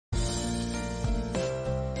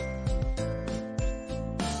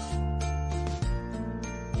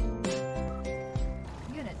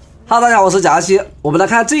哈喽，大家好，我是假牙西。我们来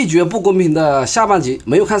看这一局不公平的下半集，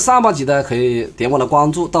没有看上半集的可以点我的关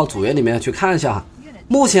注，到主页里面去看一下哈。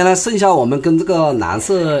目前呢，剩下我们跟这个蓝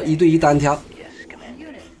色1对1单挑。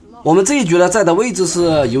我们这一局呢，在的位置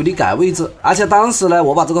是游离改位置，而且当时呢，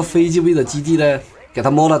我把这个飞机位的基地呢给他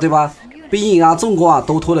摸了，对吧？兵营啊、重工啊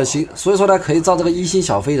都脱了星，所以说呢，可以造这个1星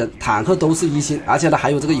小飞人，坦克都是1星，而且呢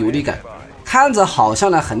还有这个游离改，看着好像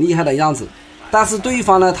呢很厉害的样子。但是对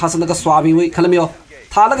方呢，他是那个刷兵位，看到没有？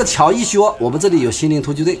他那个桥一修，我们这里有心灵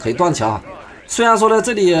突击队可以断桥啊。虽然说呢，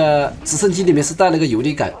这里直升机里面是带了个游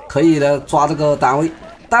离改，可以呢抓这个单位，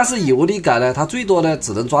但是游离改呢，它最多呢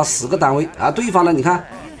只能抓10个单位，而对方呢，你看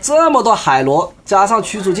这么多海螺加上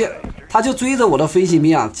驱逐舰，他就追着我的飞行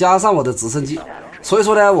兵啊，加上我的直升机，所以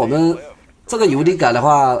说呢，我们这个游离改的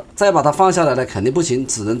话，再把它放下来呢，肯定不行，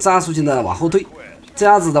只能战术性的往后退。这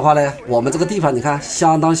样子的话呢，我们这个地盘你看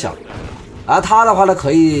相当小。而他的话呢，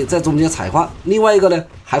可以在中间采矿，另外一个呢，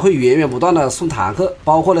还会源源不断的送坦克，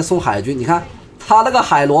包括呢送海军。你看他那个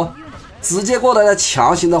海螺直接过来呢，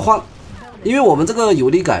强行的换，因为我们这个游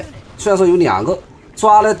离改虽然说有2个，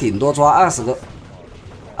抓呢顶多抓20个，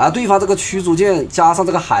而对方这个驱逐舰加上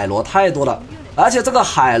这个海螺太多了，而且这个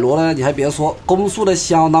海螺呢，你还别说，攻速呢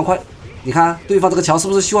相当快。你看对方这个桥是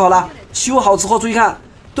不是修好了？修好之后注意看，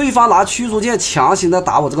对方拿驱逐舰强行的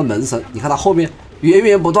打我这个门神，你看他后面源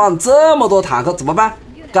源不断这么多坦克怎么办？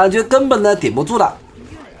感觉根本呢顶不住了。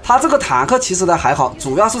他这个坦克其实呢还好，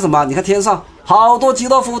主要是什么？你看天上好多基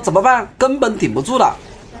多夫怎么办？根本顶不住了。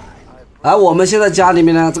而我们现在家里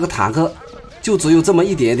面呢，这个坦克就只有这么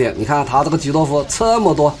一点点。你看他这个基多夫这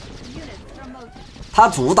么多，他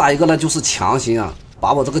主打一个呢就是强行啊，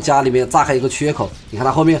把我这个家里面炸开一个缺口。你看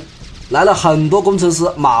他后面来了很多工程师，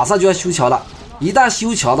马上就要修桥了。一旦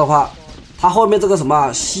修桥的话，他后面这个什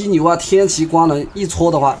么犀牛啊、天骑光能一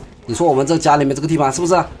戳的话，你说我们这家里面这个地方是不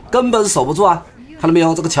是根本守不住啊？看到没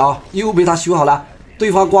有，这个桥又被他修好了，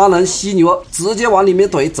对方光能犀牛直接往里面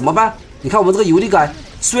怼，怎么办？你看我们这个游离改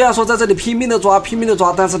虽然说在这里拼命的抓，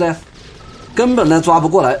但是呢根本呢抓不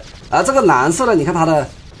过来。而这个蓝色呢，你看他的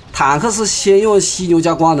坦克是先用犀牛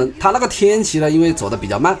加光能，他那个天骑呢因为走的比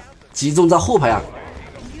较慢，集中在后排啊。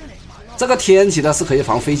这个天骑呢是可以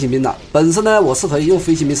防飞行兵的，本身呢我是可以用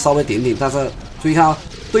飞行兵稍微顶顶，但是注意看啊，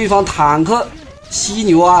对方坦克犀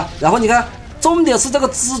牛啊，然后你看重点是这个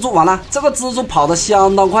蜘蛛，完了这个蜘蛛跑得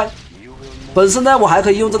相当快，本身呢我还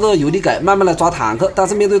可以用这个游离改慢慢来抓坦克，但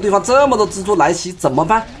是面对对方这么多蜘蛛来袭怎么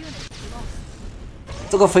办？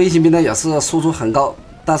这个飞行兵呢也是输出很高，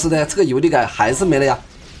但是呢这个游离改还是没了呀。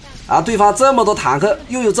而对方这么多坦克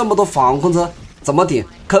又有这么多防空车，怎么顶？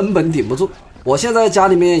根本顶不住。我现在家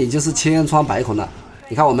里面已经是千疮百孔了，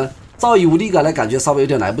你看我们造游离改呢，感觉稍微有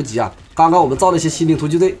点来不及啊。刚刚我们造了一些心灵突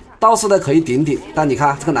击队，倒是呢可以顶顶，但你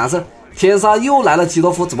看这个蓝色天上又来了基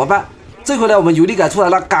多夫，怎么办？这回呢我们游离改出来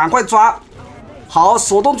了，赶快抓，好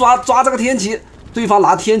手动抓这个天骑，对方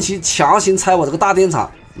拿天骑强行拆我这个大电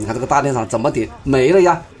厂，你看这个大电厂怎么顶？没了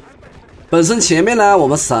呀。本身前面呢我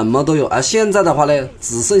们什么都有，而现在的话呢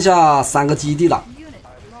只剩下3个基地了。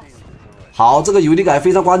好，这个游离改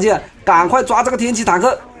非常关键，赶快抓这个天骑坦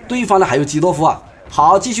克，对方呢还有基多夫啊。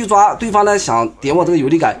好，继续抓，对方呢想点我这个游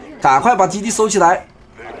离改，赶快把基地收起来。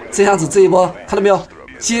这样子这一波看到没有，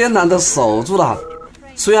艰难的守住了，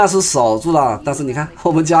虽然是守住了，但是你看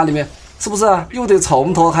我们家里面是不是又得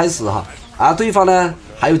从头开始哈？而对方呢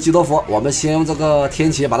还有基多夫，我们先用这个天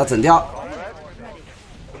骑把它整掉。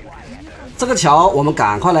这个桥我们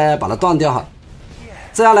赶快来把它断掉哈。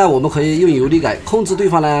这样呢，我们可以用游离改控制对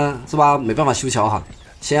方呢，是吧？没办法修桥哈。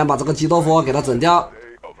先把这个基多夫给它整掉。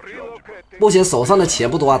目前手上的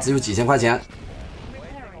钱不多啊，只有几千块钱。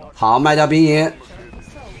好，卖掉兵营，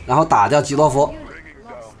然后打掉基多夫。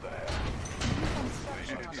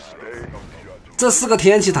这4个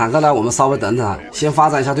天骑坦克呢，我们稍微等等啊，先发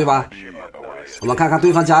展一下，对吧？我们看看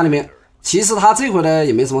对方家里面，其实他这回呢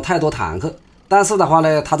也没什么太多坦克，但是的话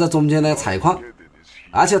呢，他在中间呢采矿。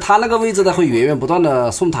而且他那个位置呢会源源不断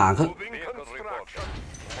的送坦克，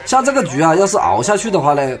像这个局啊，要是熬下去的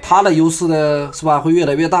话呢，他的优势呢是吧会越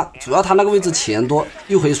来越大。主要他那个位置钱多，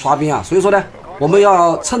又可以刷兵啊，所以说呢，我们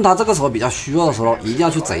要趁他这个时候比较需要的时候，一定要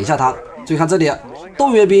去整一下他。所以看这里，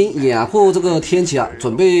动员兵掩护这个天骑啊，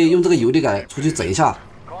准备用这个游离改出去整一下。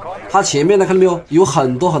他前面呢看到没有，有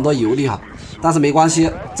很多游离哈，但是没关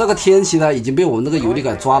系，这个天骑呢已经被我们这个游离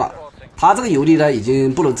改抓了。他这个游离呢已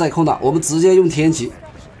经不能再控了，我们直接用天骑。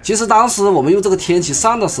其实当时我们用这个天骑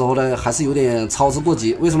上的时候呢，还是有点操之过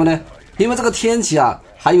急。为什么呢？因为这个天骑啊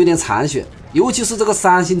还有点残血，尤其是这个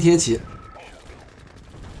3星天骑。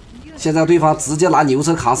现在对方直接拿牛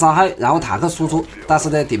车扛伤害，然后坦克输出，但是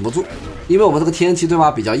呢顶不住，因为我们这个天骑对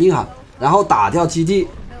吧比较硬哈。然后打掉基地，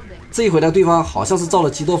这一回呢，对方好像是造了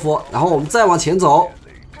基多夫，然后我们再往前走，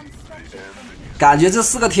感觉这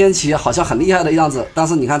4个天启好像很厉害的样子，但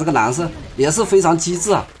是你看这个蓝色也是非常机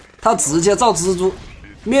智啊，他直接造蜘蛛。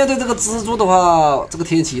面对这个蜘蛛的话，这个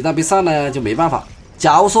天启一旦被上呢就没办法。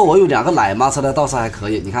假如说我有2个奶妈车呢，倒是还可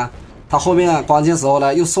以。你看他后面关键时候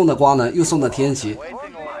呢又送的光能，又送的天启，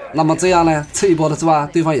那么这样呢，这一波的是吧，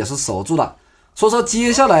对方也是守住了。所以说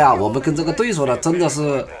接下来啊，我们跟这个对手呢真的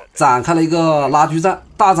是展开了一个拉锯战，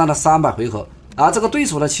大战了300回合。而这个对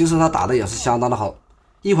手呢，其实他打的也是相当的好。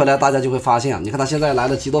一会儿呢，大家就会发现啊，你看他现在来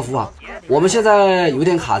了基多夫啊，我们现在有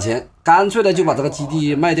点卡钱，干脆呢就把这个基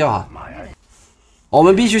地卖掉哈。我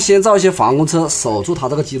们必须先造一些防空车守住他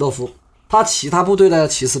这个基多夫，他其他部队呢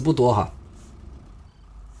其实不多哈。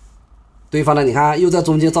对方呢，你看又在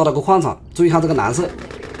中间造了个矿场，注意看这个蓝色，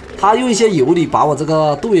他用一些油力把我这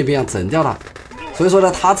个动员兵整掉了。所以说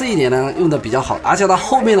呢，他这一点呢用的比较好，而且他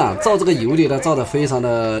后面呢造这个油力呢造的非常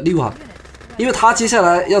的溜哈。因为他接下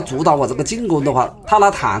来要阻挡我这个进攻的话，他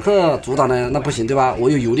拿坦克阻挡呢那不行对吧？我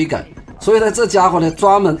有油力杆，所以呢这家伙呢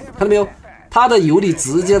专门看到没有，他的油力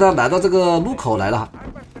直接呢来到这个路口来了，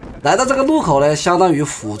来到这个路口呢，相当于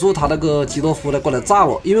辅助他那个基多夫呢过来炸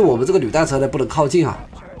我，因为我们这个履带车呢不能靠近哈，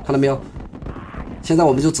看到没有？现在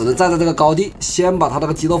我们就只能站在这个高地，先把他那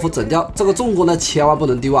个基多夫整掉，这个重工呢千万不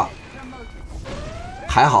能丢啊！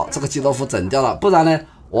还好这个基多夫整掉了，不然呢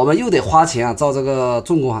我们又得花钱啊造这个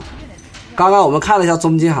重工哈。刚刚我们看了一下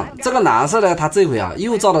中间哈，这个蓝色呢，他这回啊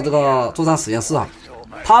又造了这个作战实验室啊。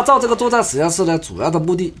他造这个作战实验室呢，主要的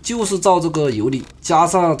目的就是造这个油力，加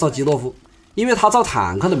上造基多夫，因为他造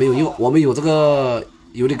坦克的没有用，我们有这个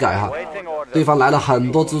油力改哈。对方来了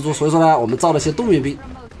很多蜘蛛，所以说呢，我们造了些动员兵。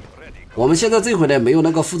我们现在这回呢没有那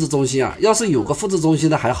个复制中心啊，要是有个复制中心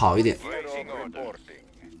呢还好一点。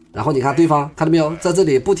然后你看对方看到没有，在这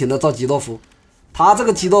里不停的造基多夫。他这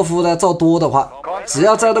个基多夫呢造多的话，只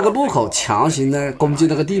要在那个路口强行呢攻击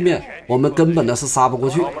那个地面，我们根本呢是杀不过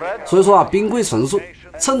去。所以说啊，兵贵神速，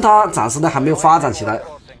趁他暂时呢还没有发展起来，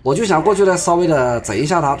我就想过去呢稍微的整一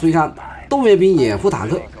下他。注意看，动员兵掩护坦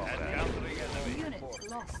克。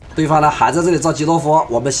对方呢还在这里造基多夫，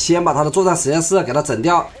我们先把他的作战实验室给他整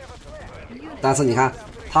掉。但是你看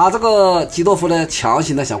他这个基多夫呢强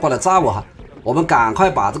行的想过来炸我哈，我们赶快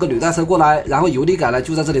把这个履带车过来，然后油力改呢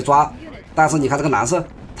就在这里抓。但是你看这个蓝色，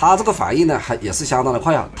他这个反应呢也是相当的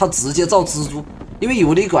快啊，他直接造蜘蛛，因为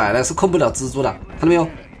油力拐呢是控不了蜘蛛的，看到没有？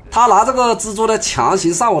他拿这个蜘蛛呢强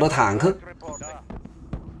行上我的坦克，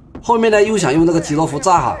后面呢又想用这个基多夫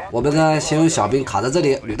炸哈，我们呢先用小兵卡在这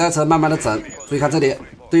里，履带车慢慢的整。注意看这里，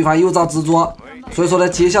对方又造蜘蛛，所以说呢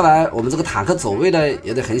接下来我们这个坦克走位呢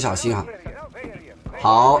也得很小心哈。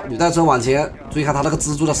好，履带车往前，注意看他那个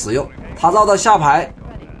蜘蛛的使用，他绕到下排。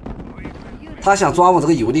他想抓我这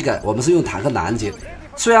个油力杆，我们是用坦克拦截，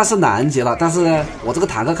虽然是拦截了，但是呢，我这个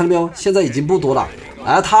坦克看到没有，现在已经不多了。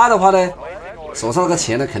而他的话呢，手上这个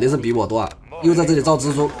钱呢肯定是比我多啊，又在这里造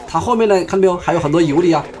蜘蛛。他后面呢看到没有，还有很多油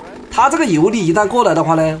力啊。他这个油力一旦过来的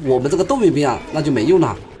话呢，我们这个动员兵啊那就没用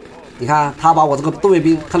了。你看他把我这个动员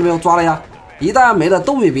兵看到没有抓了呀？一旦没了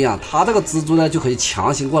动员兵啊，他这个蜘蛛呢就可以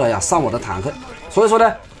强行过来呀上我的坦克。所以说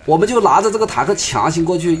呢，我们就拿着这个坦克强行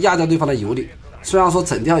过去压掉对方的油力。虽然说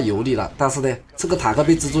整掉油力了，但是呢，这个坦克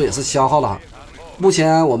被蜘蛛也是消耗了。目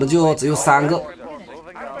前我们就只有3个，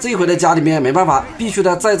这一回的家里面没办法，必须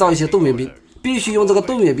得再造一些动员兵，必须用这个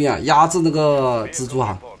动员兵啊压制那个蜘蛛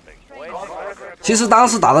哈。其实当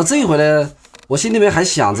时打到这一回呢，我心里面还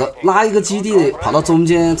想着拉一个基地跑到中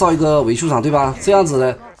间造一个维修厂，对吧？这样子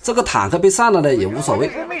呢，这个坦克被上了呢也无所谓。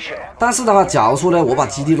但是的话，假如说呢，我把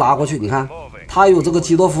基地拉过去，你看。他有这个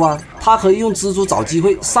基多夫啊，他可以用蜘蛛找机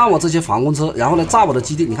会上我这些防空车，然后呢炸我的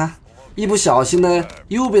基地。你看，一不小心呢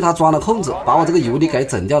又被他钻了空子，把我这个油力给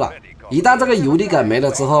整掉了。一旦这个油力杆没了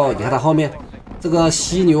之后，你看他后面这个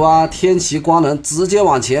犀牛啊、天启、光能直接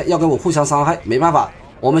往前要跟我互相伤害，没办法，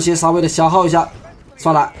我们先稍微的消耗一下，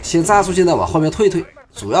算了，先战术性的往后面退。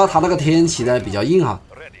主要他那个天启呢比较硬哈，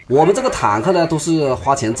我们这个坦克呢都是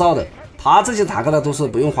花钱造的，他这些坦克呢都是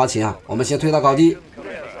不用花钱啊。我们先退到高地。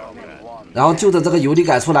然后就等这个油力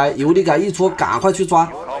改出来，油力改一出，赶快去抓。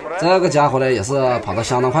这个家伙呢也是跑得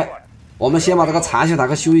相当快。我们先把这个残血坦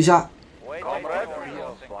克修一下，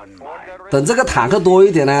等这个坦克多一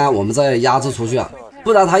点呢，我们再压制出去啊。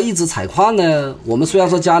不然他一直采矿呢，我们虽然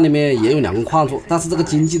说家里面也有2个矿主，但是这个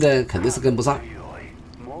经济呢肯定是跟不上。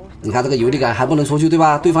你看这个油力改还不能出去对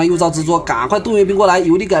吧？对方又造蜘蛛，赶快动员兵过来，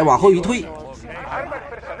油力改往后一退，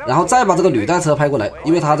然后再把这个履带车派过来，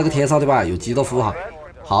因为他这个天上对吧有基多夫哈。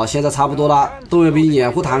好，现在差不多了，动员兵掩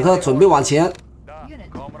护坦克，准备往前。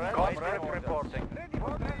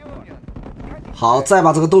好，再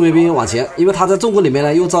把这个动员兵往前，因为他在重工里面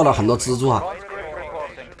呢又造了很多蜘蛛啊。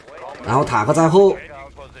然后坦克在后，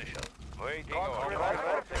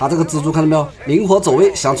他这个蜘蛛看到没有，灵活走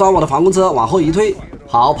位，想抓我的防空车，往后一退，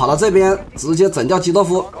好，跑到这边直接整掉基多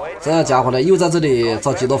夫，这家伙呢又在这里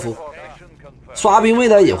造基多夫，刷兵位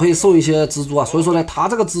呢也会送一些蜘蛛啊，所以说呢他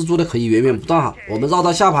这个蜘蛛呢可以源源不断哈。我们绕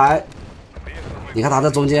到下排，你看他在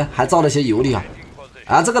中间还造了一些游离啊，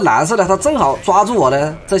而这个蓝色呢他正好抓住我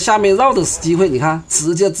呢在下面绕的机会，你看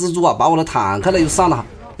直接蜘蛛啊把我的坦克呢又上了，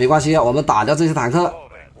没关系，我们打掉这些坦克，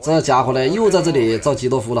这家伙呢又在这里造基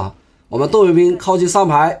多夫了。我们动员兵靠近上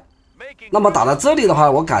排，那么打到这里的话，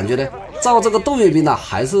我感觉呢造这个动员兵呢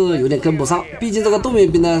还是有点跟不上，毕竟这个动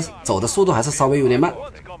员兵呢走的速度还是稍微有点慢，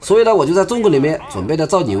所以呢我就在中国里面准备的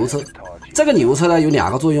造牛车。这个牛车呢有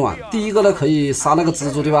2个作用啊，第一个呢可以杀那个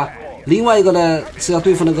蜘蛛，对吧？另外一个呢是要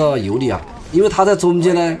对付那个游离啊，因为他在中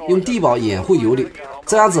间呢用地堡掩护游离，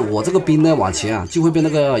这样子我这个兵呢往前啊就会被那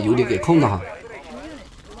个游离给控了哈。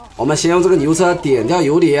我们先用这个牛车点掉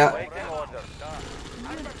游离，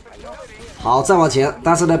好，再往前，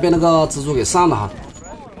但是呢被那个蜘蛛给上了哈。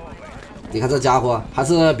你看这家伙还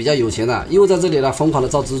是比较有钱的，又在这里呢疯狂的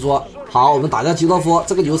造蜘蛛。好，我们打掉基多夫，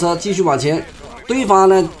这个牛车继续往前。对方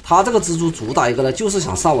呢他这个蜘蛛主打一个呢就是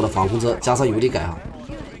想上我的防空车加上游离改哈。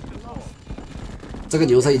这个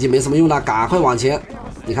牛车已经没什么用了，赶快往前。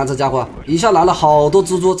你看这家伙一下来了好多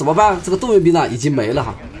蜘蛛，怎么办？这个动员兵呢已经没了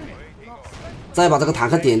哈。再把这个坦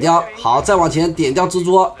克点掉，好，再往前点掉蜘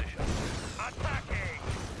蛛，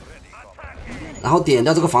然后点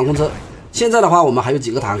掉这个防空车。现在的话我们还有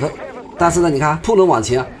几个坦克，但是呢你看不能往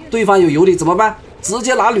前啊，对方有游离怎么办？直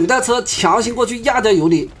接拿履带车强行过去压掉游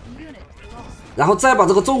离，然后再把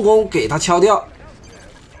这个重工给他敲掉。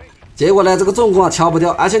结果呢这个重工啊敲不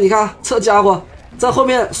掉，而且你看这家伙在后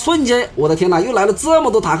面瞬间，我的天哪，又来了这么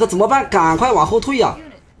多坦克，怎么办？赶快往后退啊！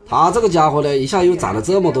他这个家伙呢一下又攒了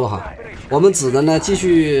这么多哈，我们只能呢继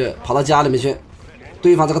续跑到家里面去。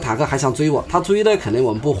对方这个坦克还想追我，他追的肯定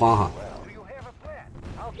我们不慌哈。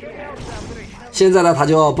现在呢他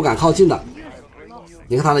就不敢靠近了，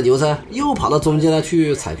你看他的牛车又跑到中间呢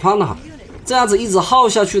去采矿了哈。这样子一直耗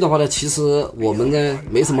下去的话呢，其实我们呢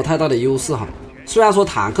没什么太大的优势哈。虽然说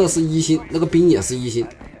坦克是1星，那个兵也是1星，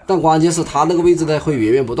但关键是他那个位置呢会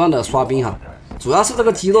源源不断的刷兵哈。主要是这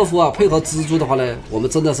个基多夫啊配合蜘蛛的话呢，我们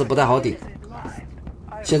真的是不太好顶。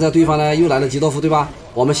现在对方呢又来了基多夫，对吧？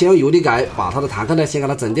我们先用游离改把他的坦克呢先给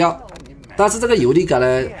他整掉，但是这个游离改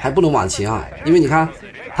呢还不能往前啊，因为你看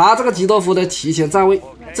他这个基多夫呢提前站位，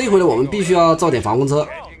这回呢我们必须要造点防空车。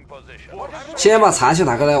先把残血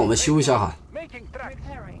坦克呢我们修一下哈。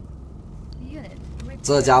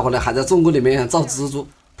这家伙呢还在重工里面造蜘蛛，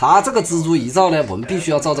他这个蜘蛛一造呢我们必须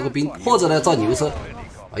要造这个兵，或者呢造牛车。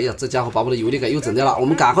哎呀，这家伙把我的游离改又整掉了，我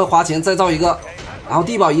们赶快花钱再造一个，然后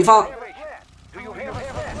地堡一放。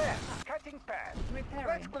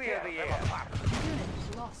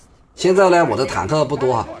现在呢我的坦克不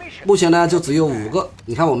多哈，目前呢就只有5个，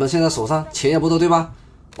你看我们现在手上钱也不多，对吧？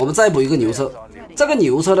我们再补一个牛车，这个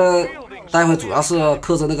牛车呢待会主要是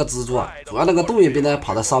克制那个蜘蛛啊，主要那个动员兵呢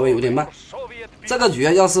跑得稍微有点慢。这个局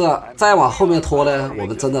要是再往后面拖呢，我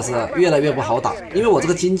们真的是越来越不好打，因为我这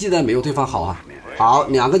个经济呢没有对方好啊。好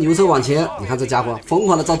，2个牛车往前，你看这家伙疯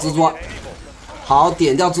狂的造蜘蛛，好，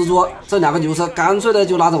点掉蜘蛛，这2个牛车干脆的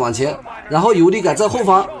就拉着往前，然后游离改在后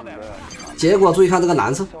方。结果注意看这个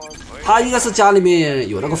蓝色，他应该是家里面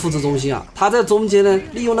有那个复制中心啊，他在中间呢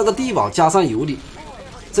利用那个地堡加上游离，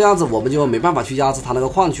这样子我们就没办法去压制他那个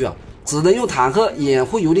矿区啊，只能用坦克掩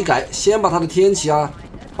护游离改，先把他的天骑啊，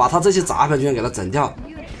把他这些杂牌军给他整掉。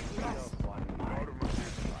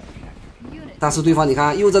但是对方你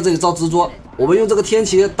看又在这里造蜘蛛，我们用这个天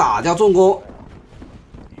骑打掉重工。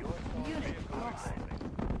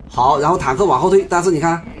好，然后坦克往后退，但是你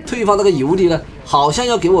看对方这个游离呢好像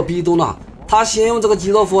要给我逼咚了，他先用这个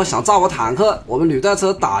基多夫想炸我坦克，我们履带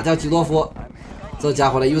车打掉基多夫，这家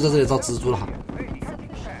伙呢又在这里造蜘蛛了。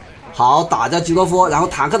好，打掉基多夫，然后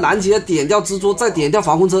坦克拦截点掉蜘蛛，再点掉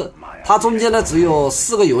防空车，它中间呢只有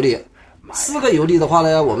4个游离，4个游离的话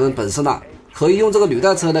呢我们本身呢可以用这个履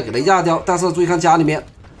带车呢给它压掉，但是注意看家里面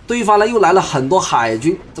对方呢又来了很多海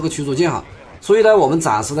军这个驱逐舰哈，所以呢我们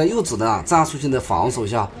暂时呢又只能战术性的防守一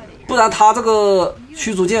下，不然他这个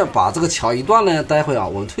驱逐舰把这个桥一断呢，待会啊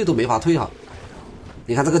我们退都没法退哈。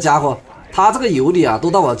你看这个家伙他这个游离啊都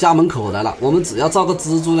到我家门口来了，我们只要造个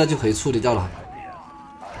蜘蛛呢就可以处理掉了。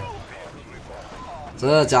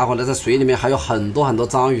这家伙呢在水里面还有很多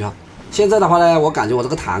章鱼哈。现在的话呢我感觉我这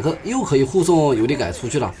个坦克又可以护送游离改出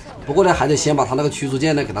去了，不过呢还得先把他那个驱逐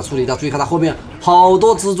舰呢给他处理掉。注意看他后面好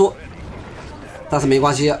多蜘蛛，但是没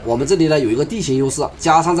关系，我们这里呢有一个地形优势，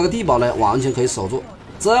加上这个地堡呢完全可以守住。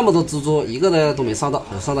这么多蜘蛛一个呢都没上到，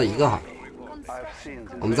只上到1个哈。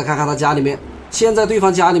我们再看看他家里面，现在对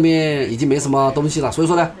方家里面已经没什么东西了，所以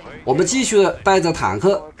说呢，我们继续带着坦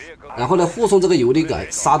克，然后呢护送这个游离改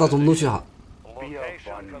杀到中路去哈。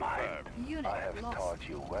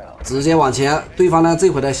直接往前，对方呢这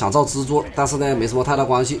回呢想造蜘蛛，但是呢没什么太大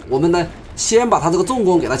关系。我们呢先把他这个重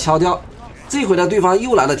攻给他敲掉。这回呢对方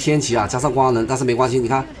又来了天骑啊，加上光能，但是没关系，你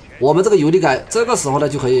看我们这个游离改这个时候呢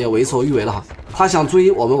就可以为所欲为了哈。他想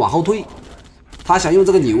追我们往后退，他想用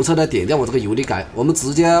这个牛车呢点掉我这个游离改，我们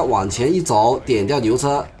直接往前一走，点掉牛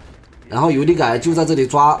车，然后游离改就在这里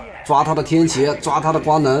抓他的天骑，抓他的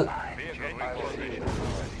光能。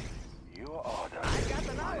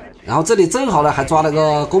然后这里正好呢还抓了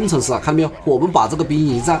个工程师啊，看到没有？我们把这个兵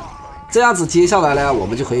一占，这样子接下来呢我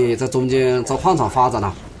们就可以在中间造矿场发展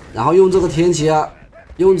了，然后用这个天骑啊，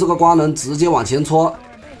用这个光能直接往前戳，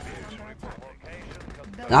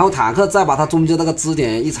然后坦克再把它中间那个支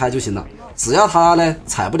点一拆就行了。只要他呢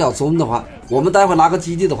踩不了中的话，我们待会拉个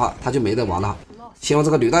基地的话，他就没得玩了。先用这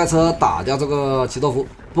个履带车打掉这个基多夫。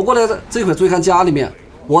不过呢这回注意看家里面，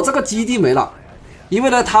我这个基地没了。因为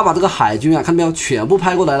呢，他把这个海军啊，看到没有，全部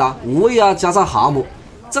派过来了，无畏啊，加上航母，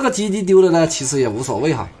这个基地丢了呢，其实也无所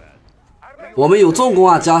谓哈。我们有重工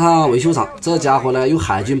啊，加上维修厂，这家伙呢用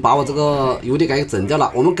海军把我这个游离改给整掉了，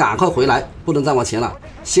我们赶快回来，不能再往前了，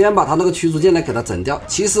先把他那个驱逐舰呢给他整掉。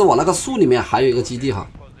其实我那个树里面还有一个基地哈。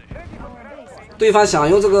对方想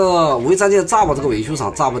用这个无畏战舰炸我这个维修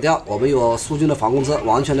厂，炸不掉，我们有苏军的防空车，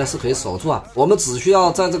完全呢是可以守住啊。我们只需要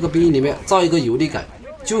在这个兵营里面造一个游离改，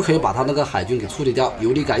就可以把他那个海军给处理掉。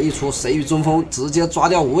游离改一出，谁与争锋，直接抓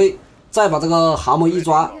掉无畏，再把这个航母一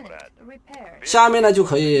抓，下面呢就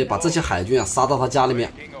可以把这些海军啊杀到他家里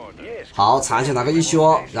面。好，残血坦克一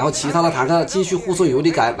修，然后其他的坦克继续护送游离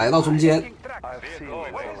改来到中间。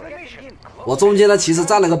我中间呢其实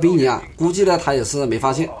站了个兵营啊，估计呢他也是没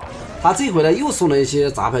发现。他这回呢又送了一些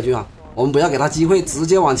杂牌军啊，我们不要给他机会，直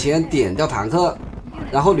接往前点掉坦克，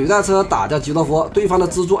然后履带车打掉基多夫。对方的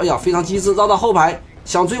蜘蛛，哎呀非常机智，绕到后排。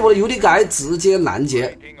想追我的游离改，直接拦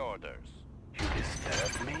截。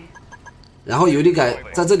然后游离改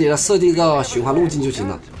在这里呢设定一个循环路径就行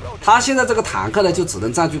了。他现在这个坦克呢就只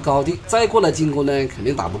能占据高地，再过来进攻呢肯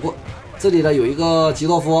定打不过。这里呢有一个基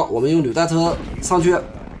多夫，我们用履带车上去，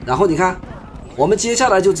然后你看，我们接下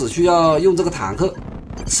来就只需要用这个坦克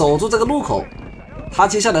守住这个路口。他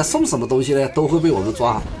接下来送什么东西呢都会被我们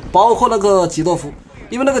抓，包括那个基多夫。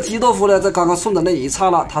因为那个基多夫呢，在刚刚送的那一刹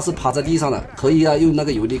那，他是趴在地上的，可以啊，用那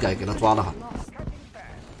个游离改给他抓了哈。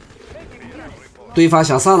对方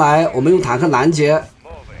想上来，我们用坦克拦截，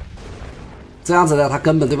这样子呢，他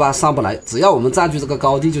根本对吧上不来，只要我们占据这个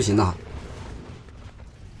高地就行了哈。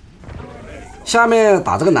下面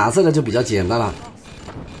打这个蓝色的就比较简单了，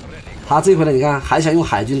他这回呢，你看还想用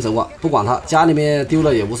海军整我，不管他，家里面丢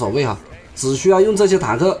了也无所谓哈，只需要用这些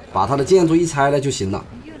坦克把他的建筑一拆了就行了。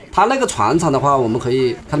他那个船厂的话，我们可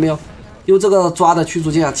以看到没有，用这个抓的驱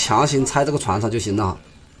逐舰啊，强行拆这个船厂就行了。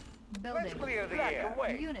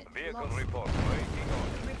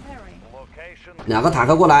两个坦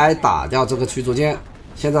克过来打掉这个驱逐舰，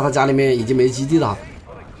现在他家里面已经没基地了。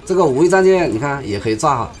这个无畏战舰你看也可以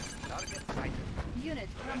炸哈。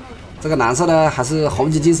这个蓝色呢还是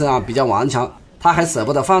红警精神啊比较顽强，他还舍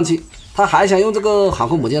不得放弃，他还想用这个航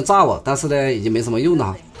空母舰炸我，但是呢已经没什么用了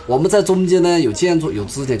哈。我们在中间呢有建筑有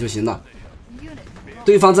支点就行了。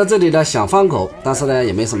对方在这里呢想放口，但是呢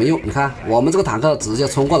也没什么用。你看我们这个坦克直接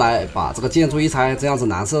冲过来，把这个建筑一拆，这样子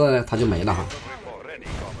蓝色的呢它就没了哈。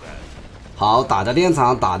好，打掉电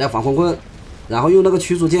厂，打掉防空棍，然后用那个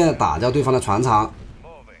驱逐舰打掉对方的船厂，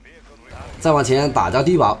再往前打掉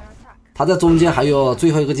地堡。他在中间还有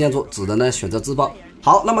最后一个建筑，只能呢选择自爆。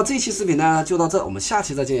好，那么这期视频呢就到这，我们下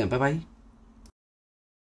期再见，拜拜。